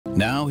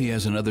Now he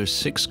has another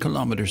 6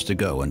 kilometers to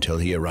go until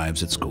he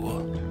arrives at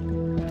school.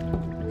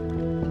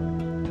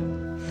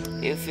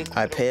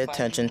 I pay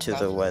attention to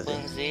the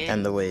weather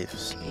and the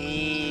waves.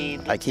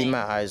 I keep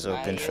my eyes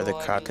open for the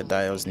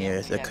crocodiles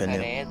near the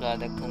canoe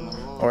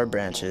or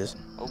branches.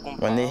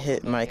 When they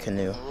hit my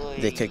canoe,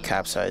 they could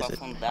capsize it.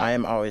 I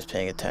am always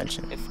paying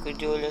attention.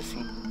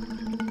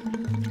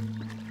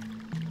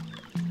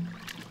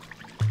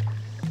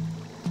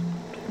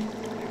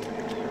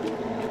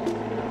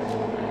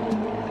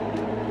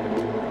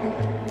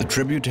 The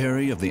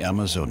tributary of the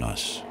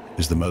Amazonas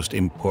is the most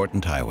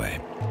important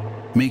highway,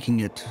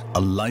 making it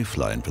a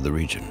lifeline for the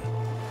region.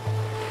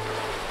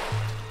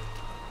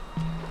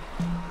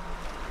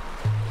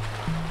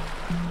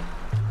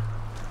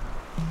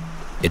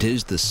 It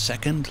is the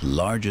second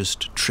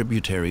largest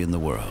tributary in the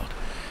world,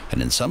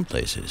 and in some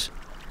places,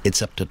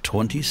 it's up to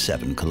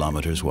 27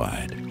 kilometers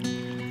wide.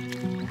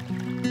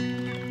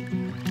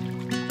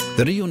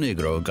 The Rio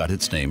Negro got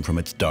its name from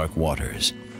its dark waters,